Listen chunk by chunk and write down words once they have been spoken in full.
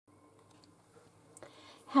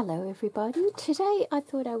Hello everybody. Today I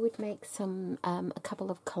thought I would make a couple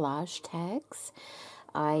of collage tags.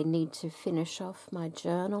 I need to finish off my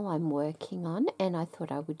journal I'm working on, and I thought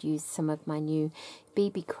I would use some of my new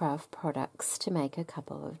Beebeecraft products to make a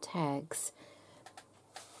couple of tags.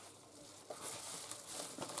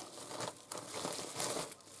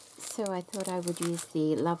 So I thought I would use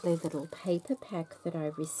the lovely little paper pack that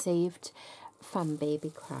I received from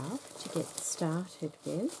Beebeecraft to get started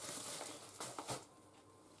with.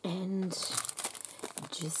 And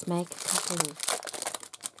just make a couple of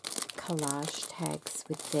collage tags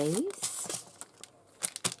with these.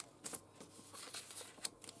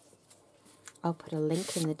 I'll put a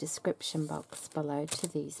link in the description box below to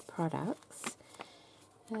these products.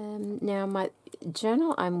 Now my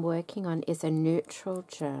journal I'm working on is a neutral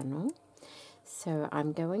journal, so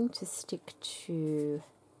I'm going to stick to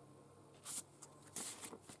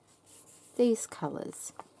these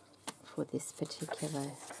colours for this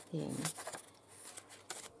particular thing.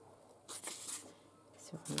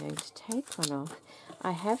 So I'm going to take one off.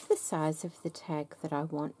 I have the size of the tag that I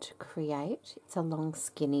want to create. It's a long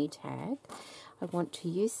skinny tag. I want to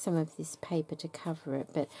use some of this paper to cover it,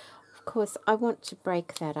 but of course I want to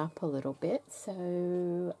break that up a little bit,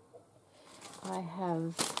 so I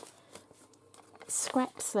have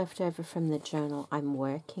scraps left over from the journal I'm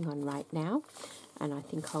working on right now, and I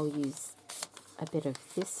think I'll use a bit of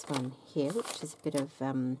this one here, which is a bit of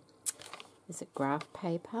is it graph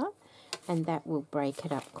paper, and that will break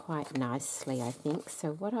it up quite nicely, I think.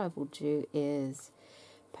 So what I will do is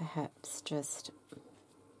perhaps just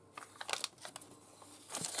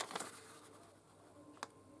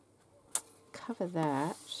cover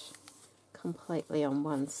that completely on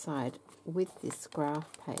one side with this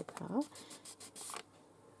graph paper.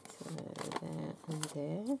 So there and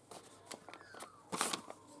there.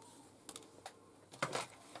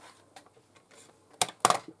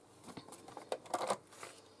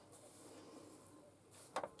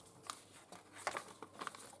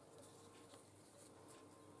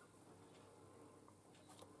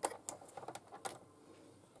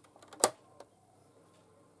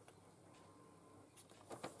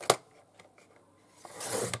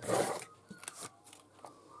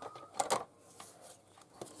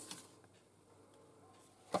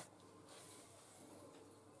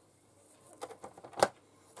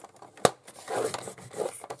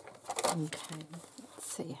 Okay, let's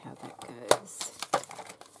see how that goes.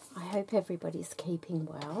 I hope everybody's keeping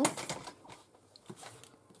well.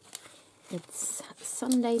 It's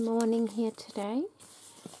Sunday morning here today.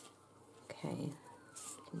 Okay,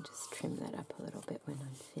 I can just trim that up a little bit when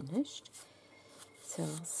I'm finished. So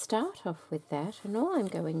I'll start off with that, and all I'm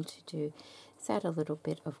going to do is add a little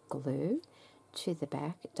bit of glue to the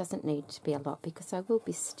back. It doesn't need to be a lot because I will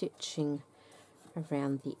be stitching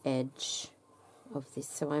around the edge of this,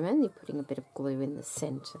 so I'm only putting a bit of glue in the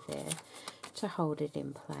center there to hold it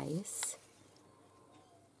in place.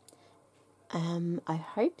 I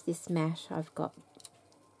hope this mat I've got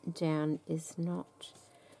down is not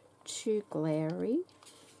too glary.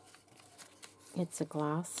 It's a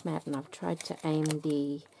glass mat, and I've tried to aim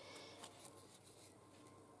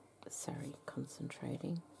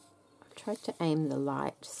I've tried to aim the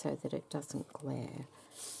light so that it doesn't glare.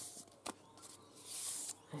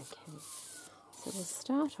 Okay. So we'll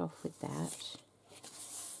start off with that.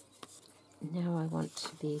 Now I want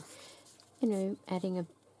to be, adding a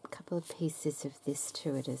couple of pieces of this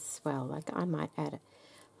to it as well. Like I might add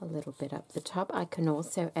a little bit up the top. I can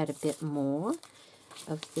also add a bit more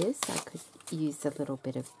of this. I could use a little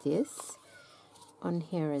bit of this on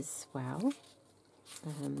here as well.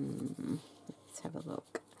 Let's have a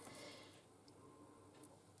look.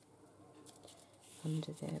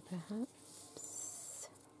 Under there perhaps.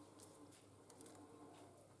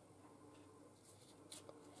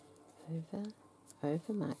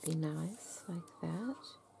 Over might be nice, like that.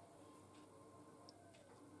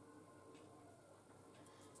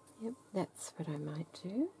 Yep, that's what I might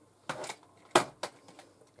do.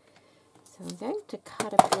 So I'm going to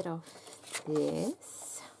cut a bit off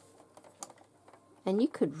this. And you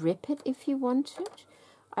could rip it if you wanted.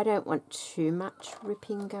 I don't want too much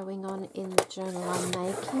ripping going on in the journal I'm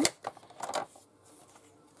making.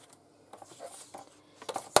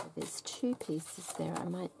 There's two pieces there. I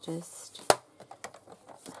might just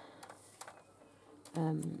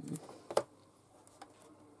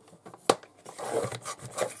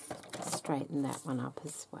straighten that one up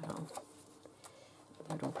as well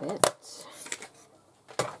a little bit.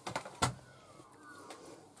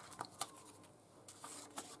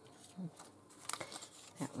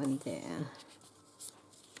 That one there.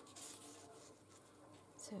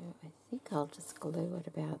 So I think I'll just glue it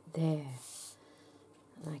about there.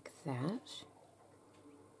 like that.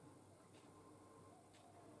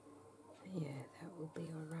 Yeah, that will be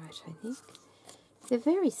all right, I think. They're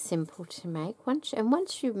very simple to make. Once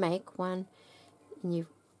you make one and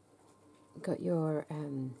you've got your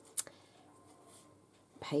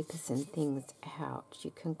papers and things out,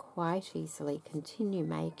 you can quite easily continue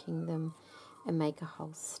making them and make a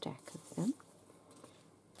whole stack of them.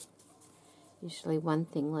 Usually one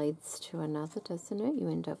thing leads to another, doesn't it? You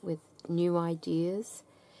end up with new ideas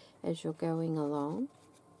as you're going along.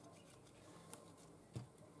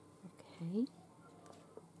 Okay.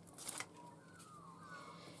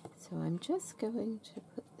 So I'm just going to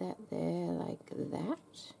put that there like that.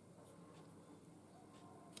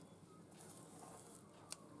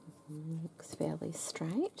 Looks fairly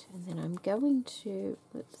straight. And then I'm going to,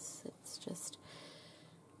 let's just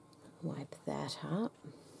wipe that up.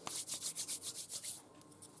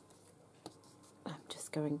 I'm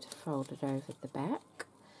just going to fold it over the back.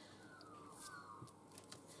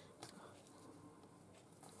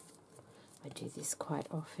 I do this quite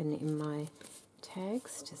often in my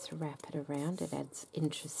tags, just wrap it around. It adds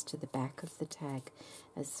interest to the back of the tag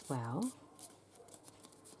as well.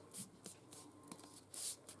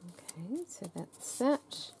 Okay, so that's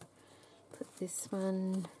that. Put this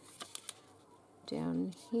one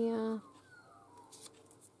down here,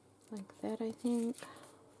 like that, I think.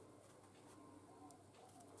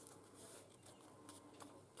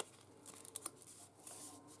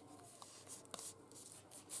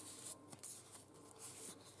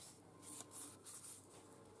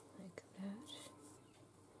 Like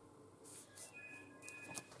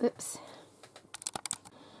that. Oops.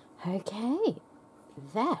 Okay,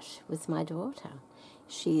 that was my daughter.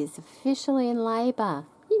 She is officially in labour.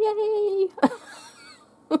 Yay!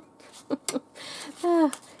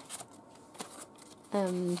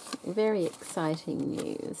 Very exciting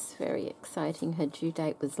news. Very exciting. Her due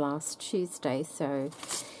date was last Tuesday, so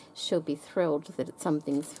she'll be thrilled that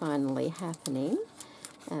something's finally happening.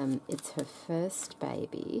 It's her first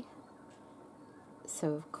baby,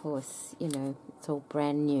 so of course, you know, it's all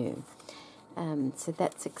brand new. So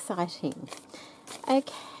that's exciting.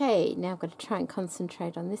 Okay, now I've got to try and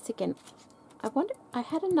concentrate on this again. I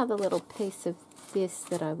had another little piece of this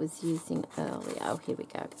that I was using earlier. Oh, here we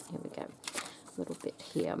go. Here we go. A little bit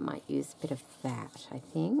here. I might use a bit of that, I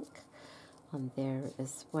think, on there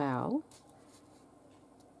as well.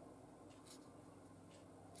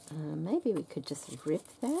 Maybe we could just rip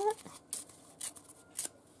that.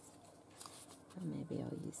 Or maybe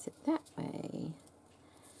I'll use it that way.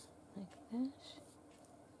 Like that.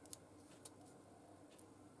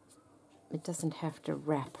 It doesn't have to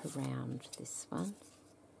wrap around this one.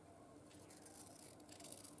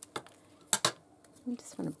 I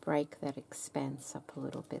just want to break that expanse up a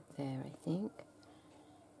little bit there, I think.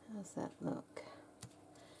 How's that look?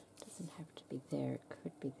 It doesn't have to be there, it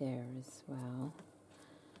could be there as well.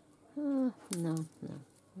 No,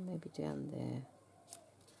 maybe down there.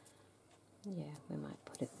 Yeah, we might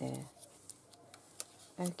put it there.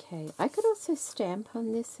 Okay, I could also stamp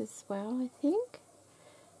on this as well, I think.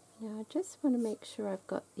 Now I just want to make sure I've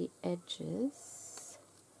got the edges.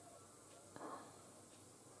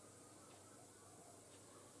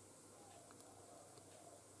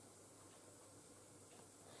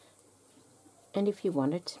 And if you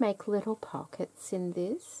wanted to make little pockets in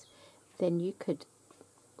this, then you could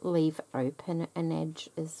leave open an edge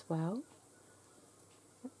as well.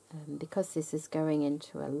 Because this is going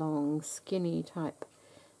into a long, skinny type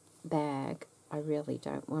bag, I really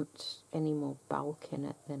don't want any more bulk in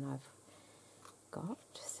it than I've got,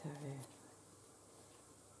 so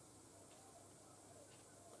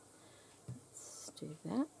let's do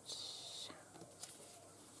that.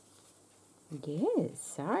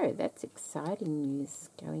 Yes, so that's exciting news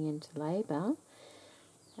going into labour.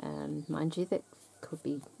 Mind you, that could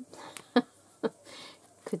be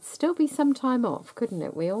could still be some time off, couldn't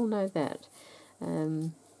it? We all know that.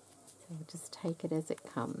 So we'll just take it as it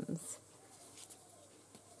comes.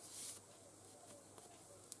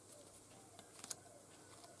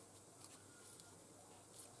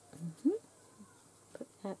 Put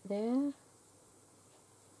that there.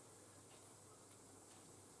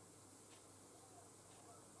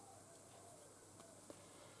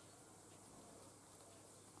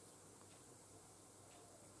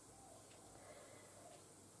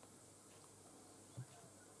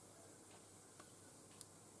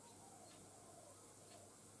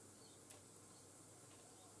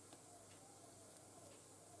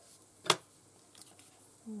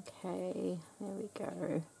 Okay, there we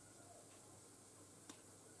go.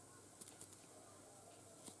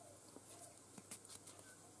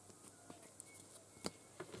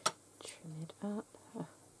 Trim it up.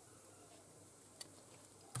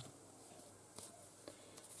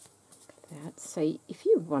 So if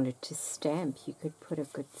you wanted to stamp, you could put a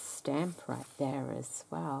good stamp right there as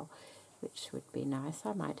well, which would be nice.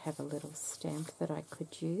 I might have a little stamp that I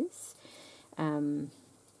could use. But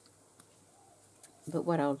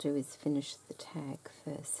what I'll do is finish the tag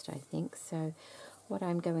first, I think. So what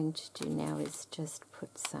I'm going to do now is just put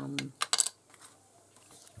a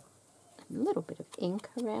little bit of ink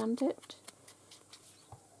around it.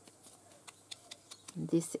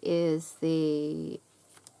 This is the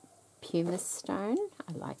pumice stone.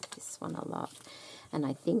 I like this one a lot. And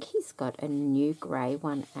I think he's got a new grey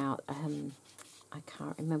one out. I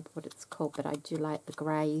can't remember what it's called, but I do like the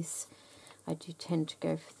greys. I do tend to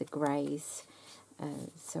go for the greys.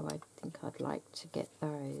 So I think I'd like to get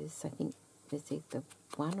those. I think there's either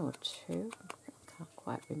one or two. I can't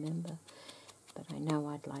quite remember. But I know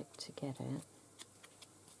I'd like to get it.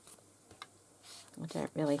 I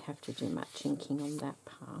don't really have to do much inking on that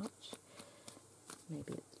part.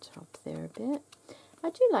 Maybe at the top there a bit.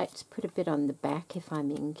 I do like to put a bit on the back if I'm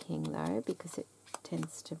inking though, because it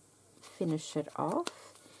tends to finish it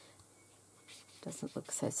off. Doesn't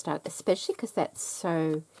look so stark, especially because that's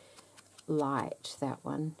so light, that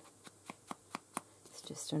one. It's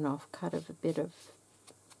just an offcut of a bit of,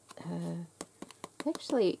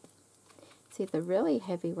 actually, it's either really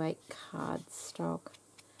heavyweight cardstock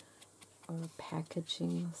or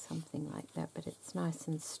packaging or something like that, but it's nice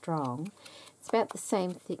and strong. It's about the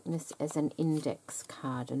same thickness as an index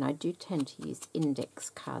card, and I do tend to use index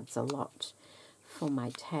cards a lot for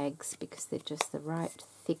my tags because they're just the right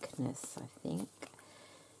thickness, I think.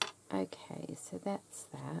 Okay, so that's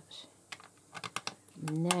that.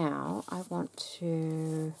 Now I want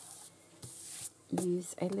to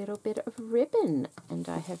use a little bit of ribbon, and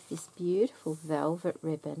I have this beautiful velvet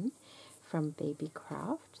ribbon from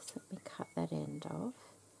Beebeecraft. So let me cut that end off.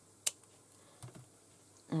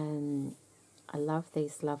 I love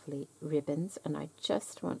these lovely ribbons, and I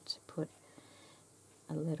just want to put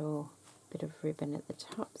a little bit of ribbon at the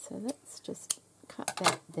top. So let's just cut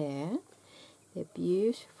that there. They're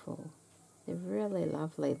beautiful. They're really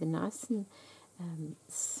lovely. They're nice and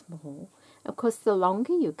small. Of course, the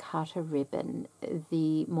longer you cut a ribbon,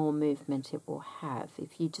 the more movement it will have.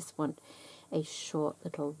 If you just want a short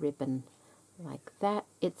little ribbon like that,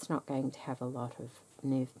 it's not going to have a lot of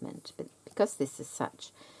movement. But because this is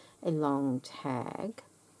such a long tag,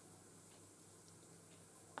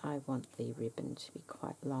 I want the ribbon to be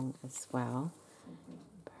quite long as well.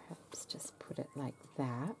 Perhaps just put it like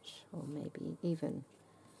that, or maybe even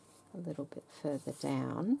a little bit further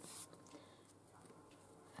down.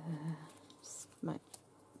 Just might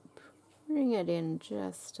bring it in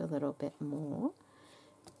just a little bit more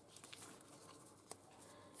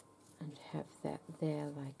and have that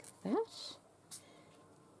there like that.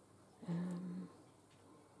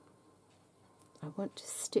 I want to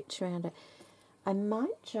stitch around it. I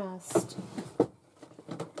might just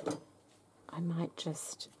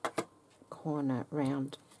corner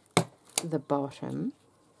round the bottom.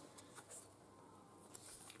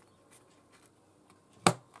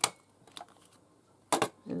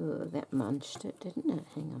 Oh, that munched it, didn't it?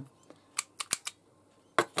 Hang on.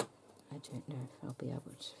 I don't know if I'll be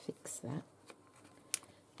able to fix that.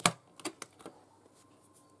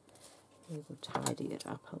 We will tidy it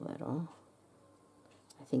up a little.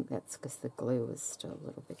 I think that's because the glue is still a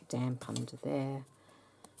little bit damp under there,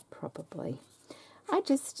 probably. I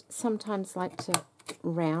just sometimes like to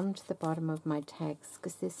round the bottom of my tags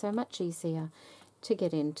because they're so much easier to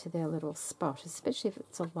get into their little spot, especially if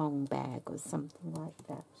it's a long bag or something like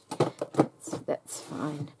that. That's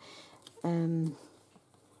fine.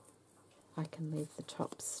 I can leave the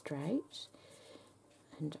top straight,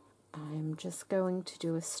 and I'm just going to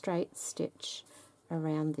do a straight stitch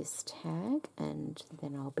around this tag, and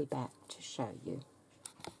then I'll be back to show you.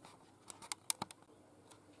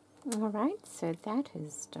 Alright, so that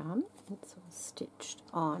is done. It's all stitched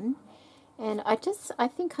on. And I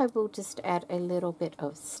think I will just add a little bit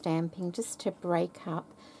of stamping just to break up.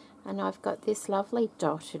 And I've got this lovely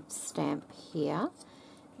dotted stamp here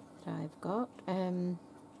that I've got. I'm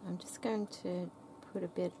just going to put a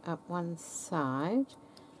bit up one side.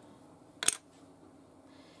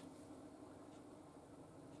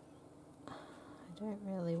 I don't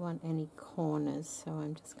really want any corners, so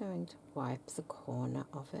I'm just going to wipe the corner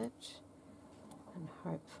of it. And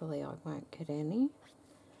hopefully I won't get any.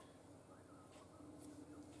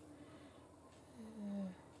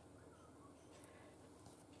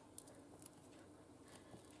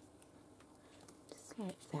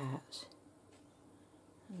 Like that,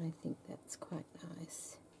 and I think that's quite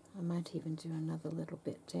nice. I might even do another little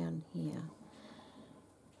bit down here.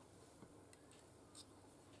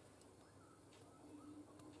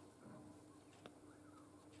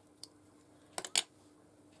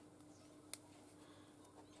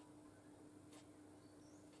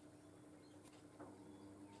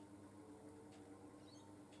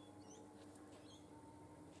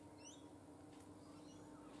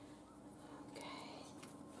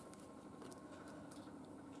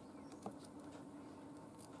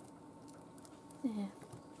 there.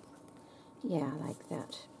 Yeah, like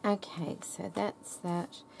that. Okay, so that's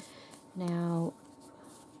that. Now,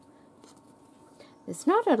 there's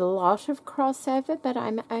not a lot of crossover, but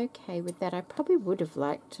I'm okay with that. I probably would have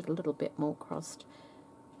liked it a little bit more crossed,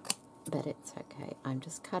 but it's okay. I'm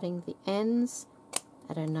just cutting the ends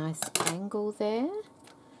at a nice angle there,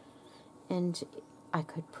 and I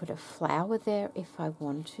could put a flower there if I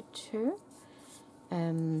wanted to.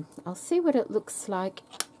 I'll see what it looks like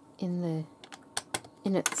in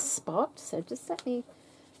its spot. So just let me.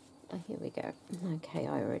 Oh, here we go. Okay,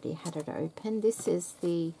 I already had it open. This is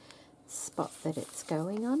the spot that it's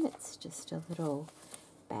going on. It's just a little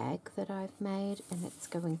bag that I've made, and it's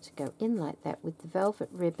going to go in like that with the velvet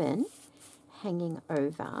ribbon hanging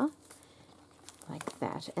over like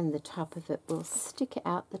that, and the top of it will stick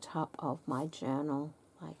out the top of my journal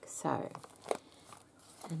like so.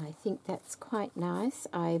 And I think that's quite nice.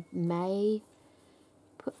 I may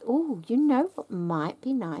put, oh, you know what might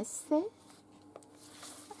be nice there?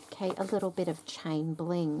 Okay, a little bit of chain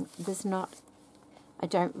bling. There's not, I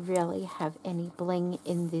don't really have any bling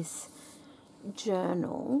in this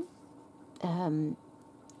journal,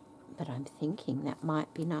 but I'm thinking that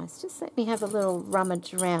might be nice. Just let me have a little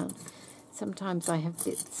rummage around. Sometimes I have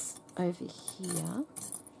bits over here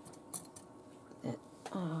that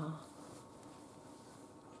are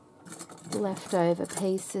leftover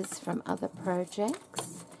pieces from other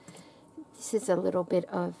projects. This is a little bit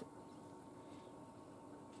of,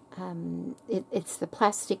 it's the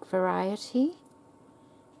plastic variety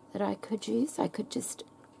that I could use. I could just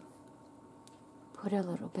put a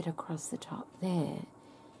little bit across the top there.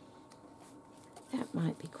 That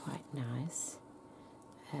might be quite nice.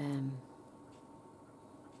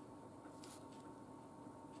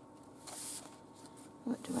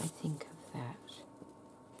 What do I think of that?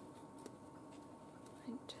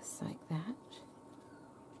 Just like that.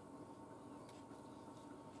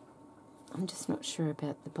 I'm just not sure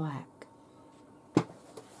about the black.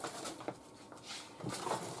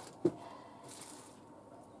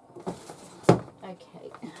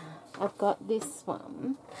 Okay, I've got this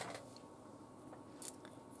one,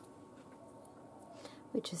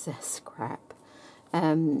 which is a scrap,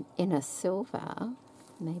 in a silver.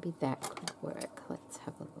 Maybe that could work. Let's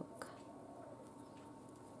have a look.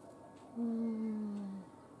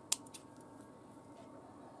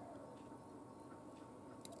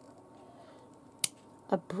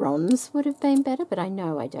 A bronze would have been better, but I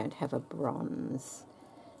know I don't have a bronze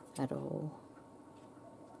at all.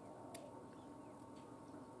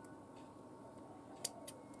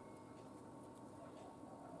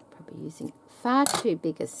 Probably using far too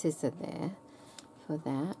big a scissor there for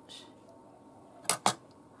that. I'm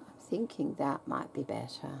thinking that might be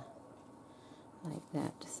better. Like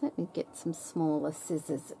that. Just let me get some smaller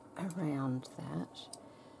scissors around that.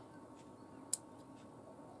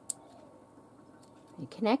 You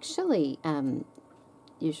can actually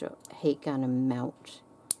use your heat gun and melt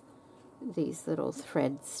these little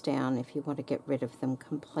threads down if you want to get rid of them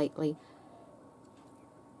completely.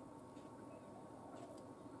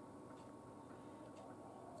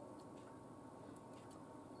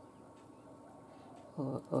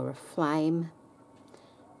 Or a flame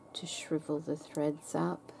to shrivel the threads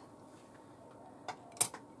up.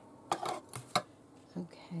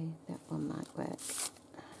 Okay, that one might work.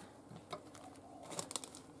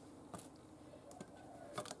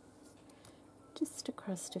 Just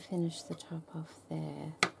across to finish the top off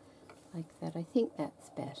there, like that. I think that's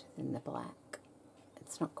better than the black.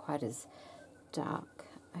 It's not quite as dark.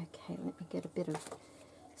 Okay, let me get a bit of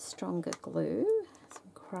stronger glue,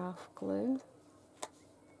 some craft glue.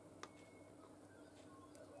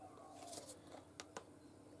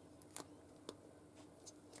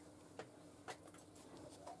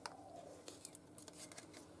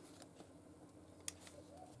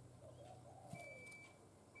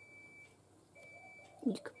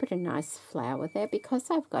 You could put a nice flower there. Because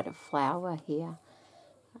I've got a flower here,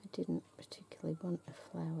 I didn't particularly want a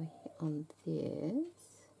flower here on this.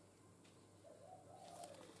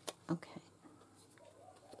 Okay.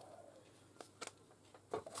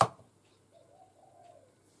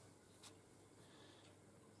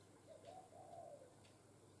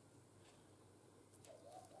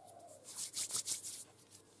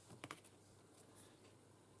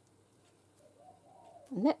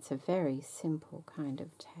 And that's a very simple kind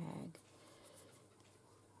of tag.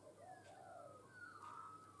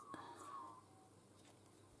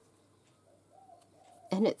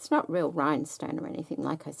 And it's not real rhinestone or anything.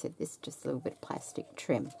 Like I said, this is just a little bit of plastic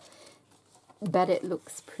trim. But it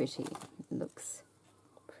looks pretty. It looks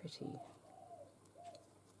pretty.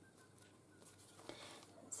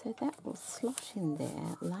 So that will slot in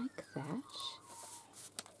there like that.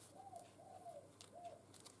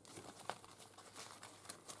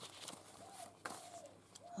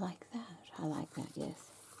 like that,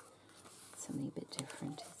 yes. Something a bit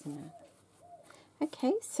different, isn't it?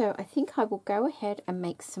 Okay, so I think I will go ahead and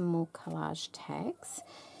make some more collage tags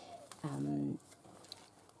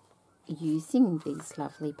using these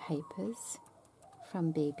lovely papers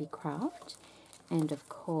from Beebeecraft, and of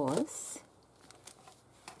course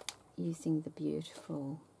using the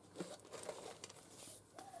beautiful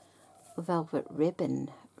velvet ribbon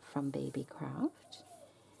from Beebeecraft.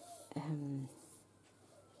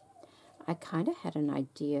 I kind of had an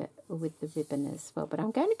idea with the ribbon as well, but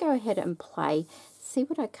I'm going to go ahead and play, see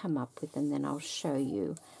what I come up with, and then I'll show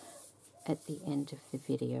you at the end of the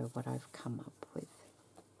video what I've come up with.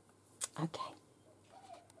 Okay.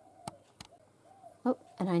 Oh,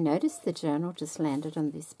 and I noticed the journal just landed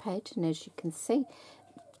on this page, and as you can see,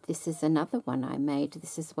 this is another one I made.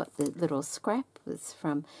 This is what the little scrap was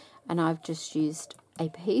from, and I've just used a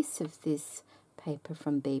piece of this paper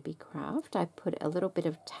from Beebeecraft. I put a little bit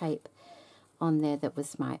of tape on there that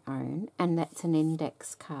was my own, and that's an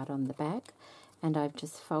index card on the back, and I've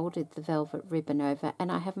just folded the velvet ribbon over,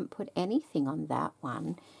 and I haven't put anything on that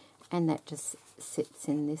one, and that just sits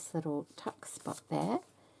in this little tuck spot there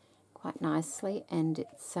quite nicely, and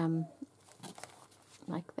it's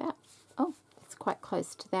like that. Oh, it's quite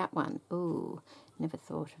close to that one. Ooh, never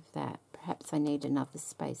thought of that. Perhaps I need another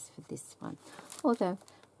space for this one, although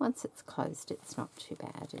once it's closed it's not too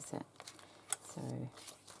bad, is it? So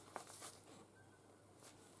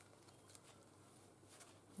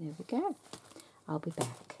there we go. I'll be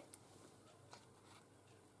back.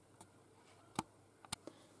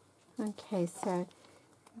 Okay, so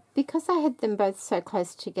because I had them both so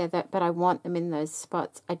close together, but I want them in those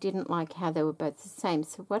spots, I didn't like how they were both the same.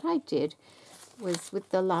 So what I did was, with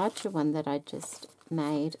the larger one that I just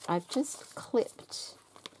made, I've just clipped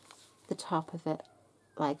the top of it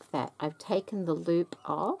like that. I've taken the loop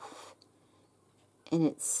off, and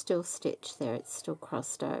it's still stitched there. It's still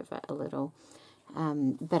crossed over a little.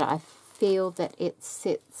 But I feel that it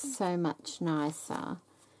sits so much nicer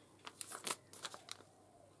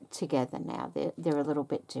together now. They're a little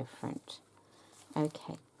bit different.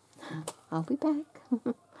 Okay, I'll be back.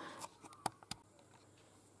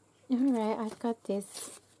 Alright, I've got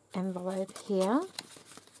this envelope here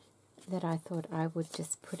that I thought I would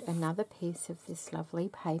just put another piece of this lovely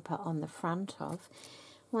paper on the front of.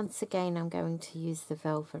 Once again, I'm going to use the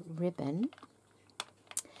velvet ribbon.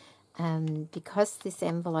 Because this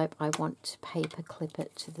envelope, I want to paper clip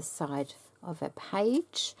it to the side of a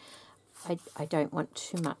page. I don't want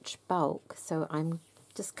too much bulk, so I'm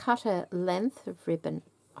just cut a length of ribbon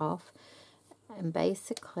off, and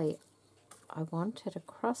basically I want it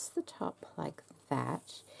across the top like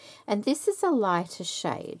that. And this is a lighter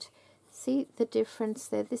shade. See the difference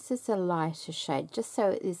there? This is a lighter shade, just so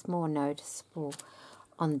it is more noticeable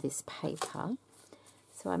on this paper.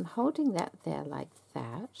 So I'm holding that there like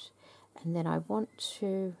that. And then I want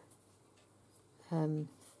to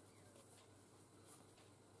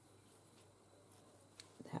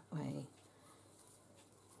that way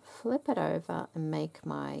flip it over and make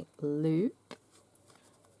my loop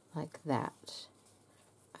like that.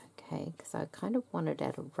 Okay, because I kind of want it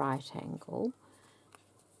at a right angle.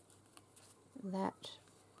 That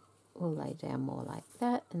will lay down more like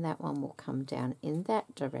that, and that one will come down in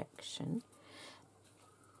that direction.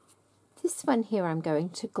 This one here I'm going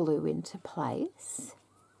to glue into place,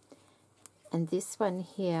 and this one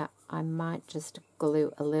here I might just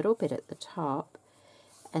glue a little bit at the top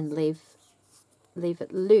and leave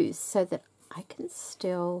it loose so that I can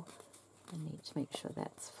still, I need to make sure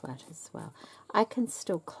that's flat as well, I can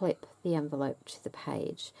still clip the envelope to the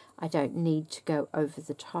page. I don't need to go over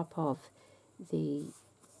the top of the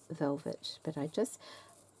velvet, but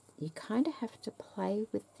you kind of have to play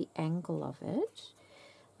with the angle of it.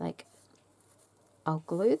 Like, I'll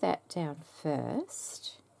glue that down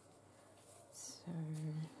first. So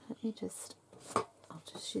I'll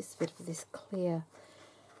just use a bit of this clear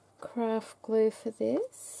craft glue for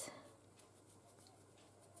this.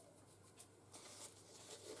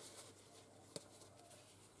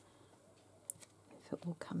 If it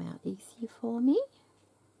will come out easy for me.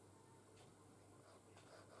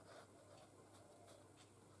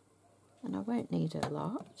 And I won't need a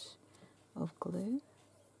lot of glue.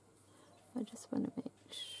 I just want to make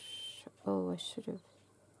sure, oh, I should have,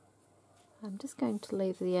 I'm just going to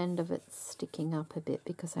leave the end of it sticking up a bit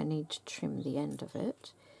because I need to trim the end of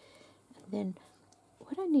it. And then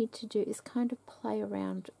what I need to do is kind of play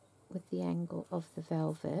around with the angle of the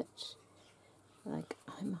velvet. Like,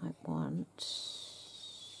 I might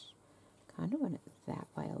kind of want it that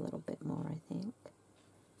way a little bit more, I think.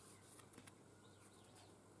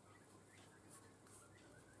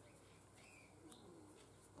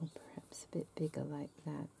 Or perhaps it's a bit bigger like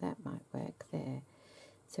that. That might work there.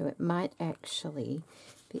 So it might actually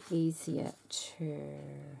be easier to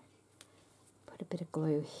put a bit of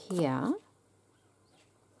glue here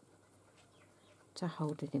to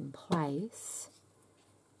hold it in place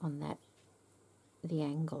on the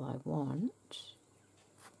angle I want,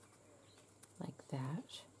 like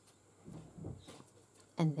that,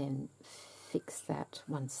 and then fix that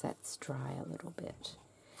once that's dry a little bit.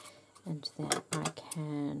 And then I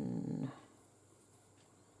can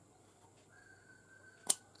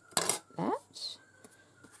like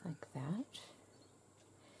that.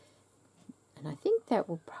 And I think that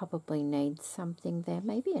will probably need something there,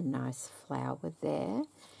 maybe a nice flower there,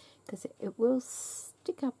 because it will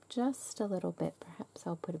stick up just a little bit. Perhaps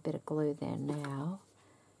I'll put a bit of glue there now.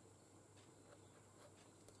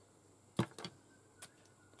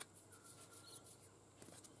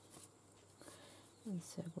 And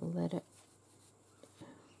so we'll let it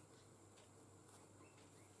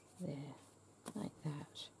there, like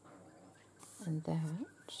that, and that.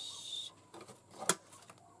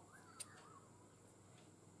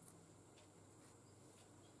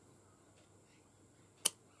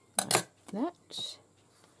 Like that.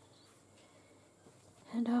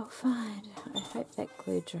 And I'll find, I hope that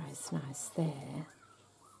glue dries nice there.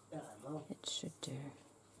 It should do.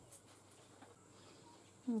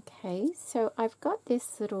 Okay, so I've got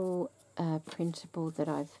this little printable that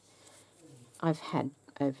I've had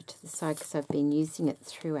over to the side because I've been using it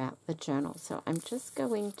throughout the journal. So I'm just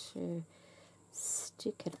going to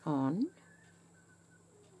stick it on.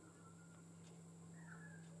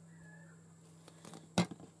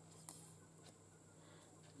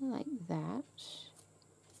 Like that.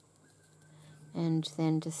 And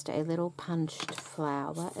then just a little punched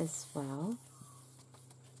flower as well.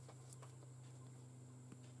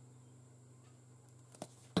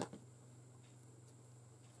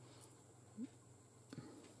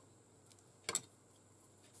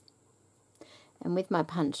 And with my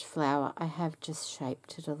punched flower, I have just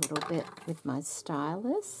shaped it a little bit with my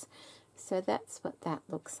stylus. So that's what that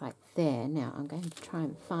looks like there. Now I'm going to try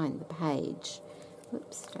and find the page.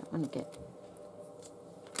 Oops, don't want to get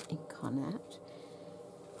ink on that.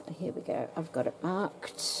 Here we go. I've got it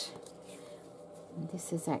marked. And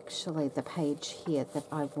this is actually the page here that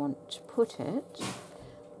I want to put it,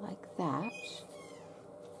 like that.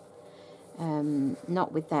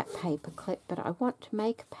 Not with that paper clip, but I want to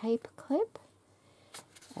make a paper clip.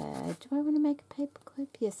 Do I want to make a paper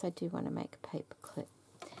clip? Yes, I do want to make a paper clip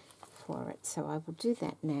for it, so I will do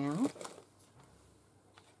that now.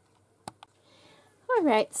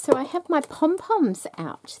 Alright, so I have my pom-poms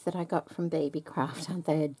out that I got from Beebeecraft. Aren't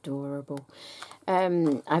they adorable?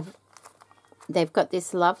 They've got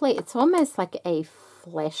this lovely, it's almost like a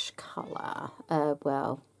flesh colour.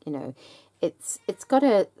 Well, you know, it's got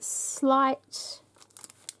a slight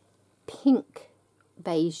pink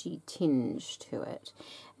beigey tinge to it.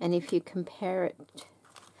 And if you compare it,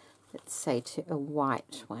 let's say, to a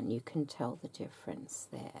white one, you can tell the difference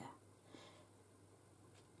there.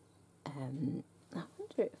 I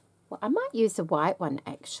wonder if, well, I might use a white one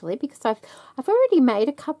actually, because I've already made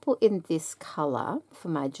a couple in this colour for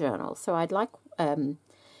my journal. So I'd like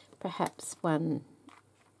perhaps one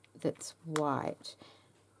that's white.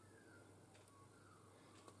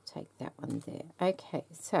 Take that one there. Okay,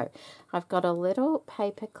 so I've got a little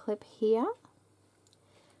paper clip here.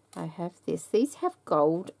 I have this. These have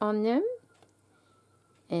gold on them.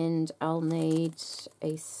 And I'll need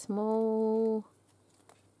a small...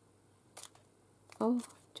 Oh,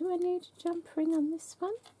 do I need a jump ring on this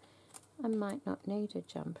one? I might not need a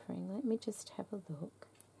jump ring. Let me just have a look.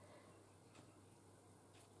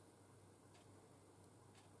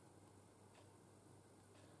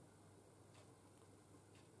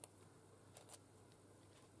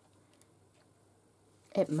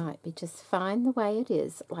 It might be just fine the way it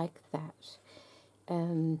is, like that.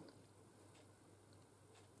 But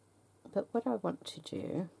what I want to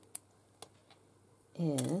do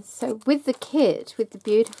is, so with the kit, with the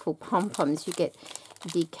beautiful pom-poms, you get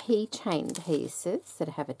the keychain pieces that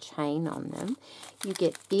have a chain on them. You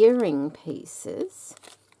get earring pieces.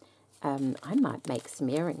 I might make some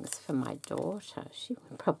earrings for my daughter. She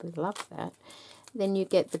would probably love that. Then you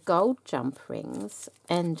get the gold jump rings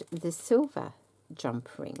and the silver jump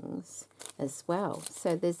rings as well.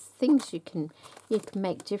 So there's things you can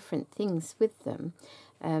make different things with them.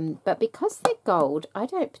 But because they're gold, I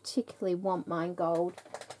don't particularly want mine gold.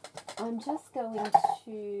 I'm just going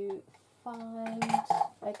to find...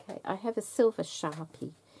 Okay, I have a silver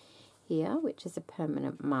Sharpie here, which is a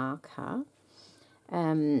permanent marker.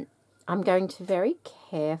 I'm going to very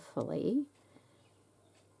carefully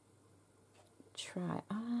try.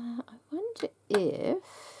 I wonder if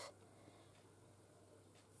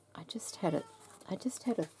I just had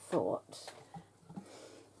a thought.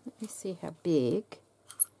 Let me see how big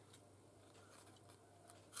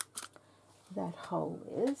that hole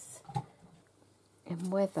is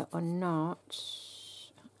and whether or not,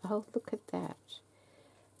 oh, look at that.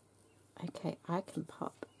 Okay, I can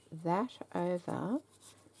pop that over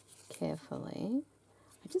carefully.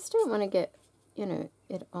 I just don't want to get, you know,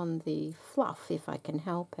 it on the fluff if I can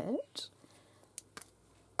help it.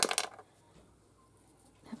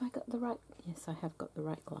 Have I got the right, yes, I have got the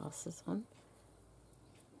right glasses on.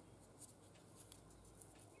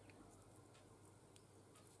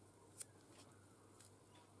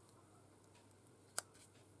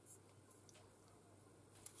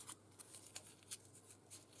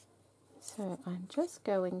 So I'm just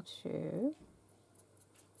going to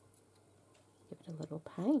give it a little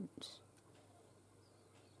paint.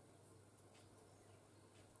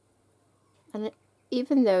 And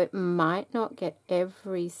even though it might not get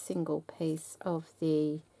every single piece of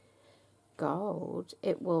the gold,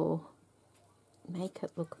 it will make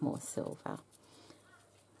it look more silver.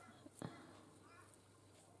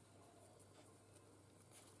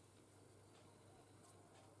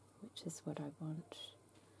 Which is what I want.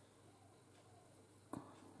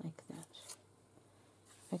 Like that.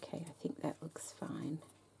 Okay, I think that looks fine.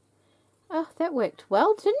 Oh, that worked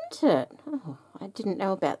well, didn't it? Oh, I didn't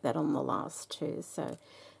know about that on the last two, so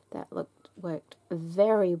that worked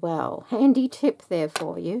very well. Handy tip there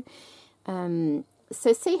for you.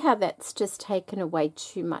 So see how that's just taken away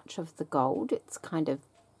too much of the gold? It's kind of,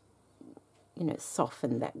 you know,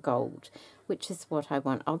 softened that gold, which is what I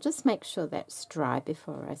want. I'll just make sure that's dry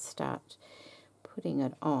before I start putting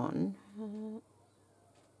it on.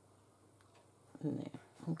 There,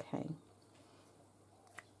 okay.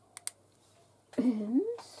 And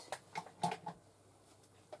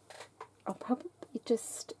I'll probably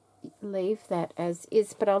just leave that as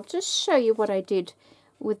is, but I'll just show you what I did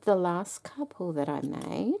with the last couple that I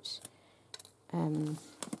made.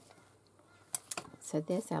 So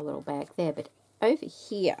there's our little bag there, but over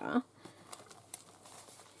here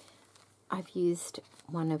I've used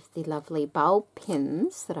one of the lovely bulb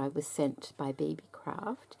pins that I was sent by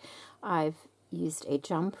Beebeecraft. I've used a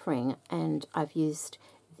jump ring, and I've used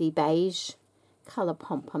the beige colour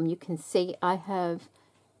pom-pom. You can see I have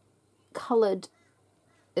coloured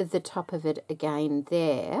the top of it again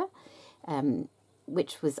there,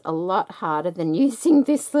 which was a lot harder than using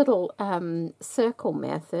this little circle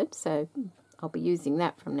method, so I'll be using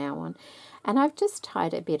that from now on. And I've just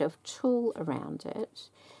tied a bit of tulle around it.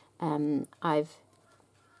 I've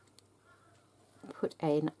put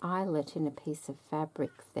an eyelet in a piece of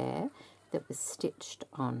fabric there that was stitched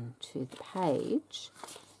onto the page,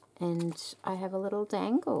 and I have a little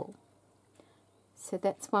dangle. So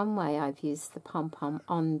that's one way I've used the pom-pom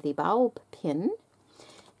on the bulb pin,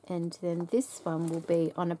 and then this one will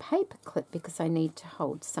be on a paper clip because I need to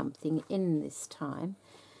hold something in this time.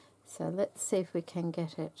 So let's see if we can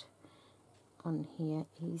get it on here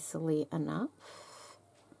easily enough.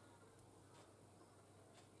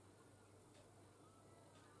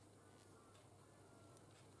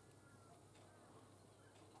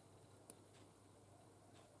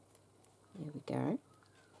 There we go.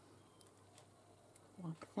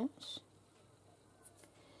 Like that.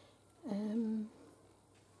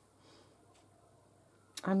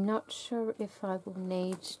 I'm not sure if I will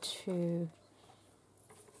need to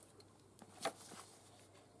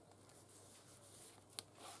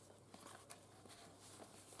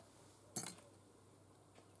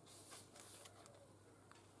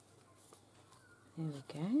there we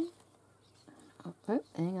go. Oh,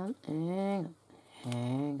 hang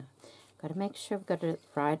on. Got to make sure I've got it at the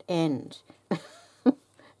right end.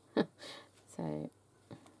 So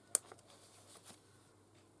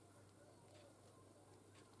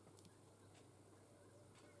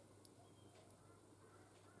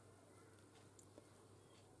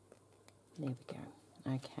there we go.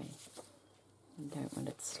 Okay. I don't want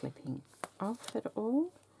it slipping off at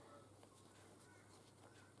all.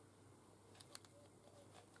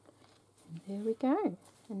 And there we go.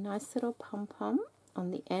 A nice little pom-pom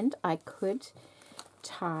on the end. I could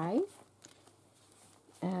tie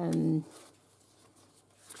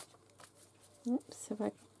oops,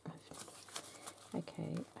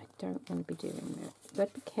 okay, I don't want to be doing that. You've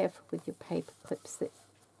got to be careful with your paper clips that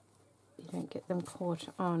you don't get them caught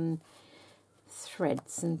on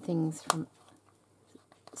threads and things from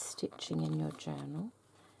stitching in your journal.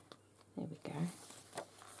 There we go.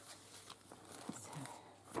 So,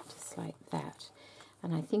 just like that.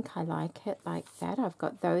 And I think I like it like that. I've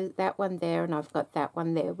got that one there, and I've got that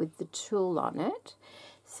one there with the tulle on it.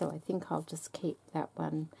 So I think I'll just keep that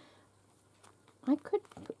one. I could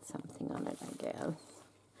put something on it, I guess.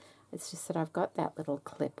 It's just that I've got that little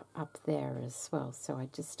clip up there as well. So I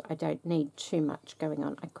don't need too much going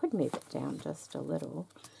on. I could move it down just a little.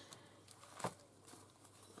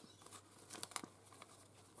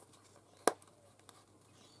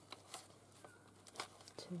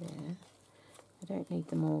 To there. I don't need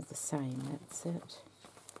them all the same, that's it.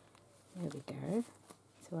 There we go.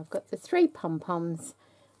 So I've got the 3 pom-poms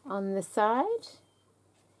on the side.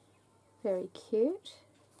 Very cute.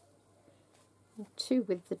 And 2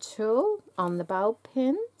 with the tulle on the bulb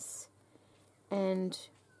pins. And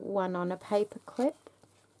 1 on a paper clip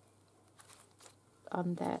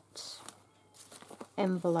on that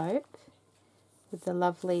envelope with the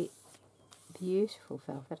lovely, beautiful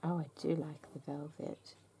velvet. Oh, I do like the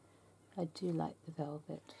velvet. I do like the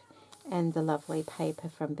velvet. And the lovely paper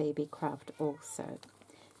from Beebeecraft also.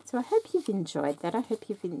 So I hope you've enjoyed that. I hope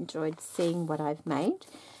you've enjoyed seeing what I've made.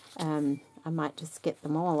 I might just get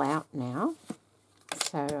them all out now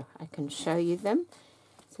so I can show you them.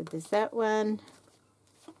 So there's that one.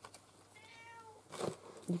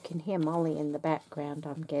 You can hear Molly in the background,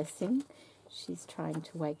 I'm guessing. She's trying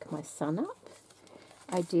to wake my son up.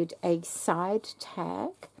 I did a side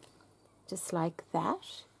tag, just like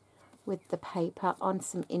that, with the paper on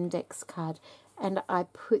some index card, and I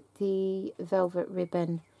put the velvet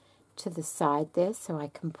ribbon to the side there so I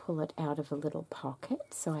can pull it out of a little pocket.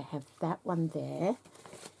 So I have that one there.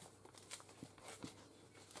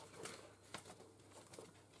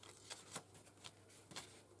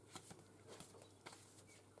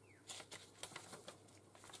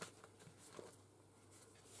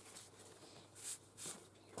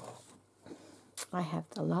 I have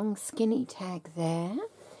the long skinny tag there,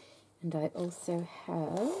 and I also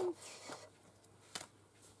have,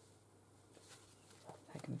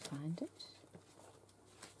 if I can find it,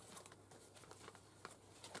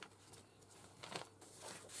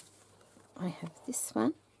 I have this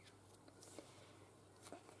one,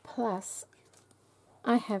 plus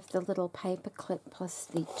I have the little paper clip plus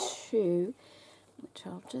the 2, which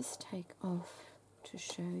I'll just take off to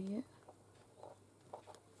show you.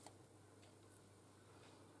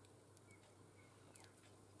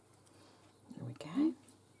 There we go.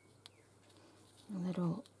 A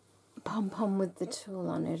little pom-pom with the tulle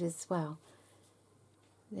on it as well.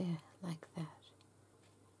 There, like that.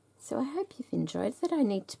 So I hope you've enjoyed that. I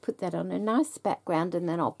need to put that on a nice background, and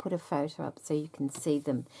then I'll put a photo up so you can see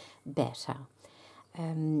them better.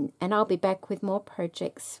 And I'll be back with more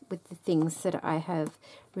projects with the things that I have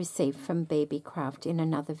received from Beebeecraft in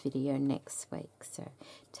another video next week. So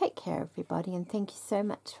take care, everybody, and thank you so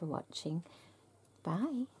much for watching.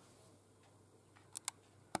 Bye.